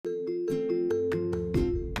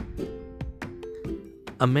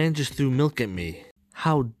A man just threw milk at me.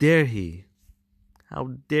 How dare he?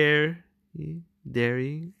 How dare he? Dare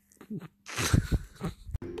he?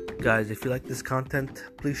 Guys, if you like this content,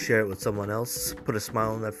 please share it with someone else. Put a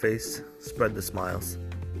smile on their face. Spread the smiles.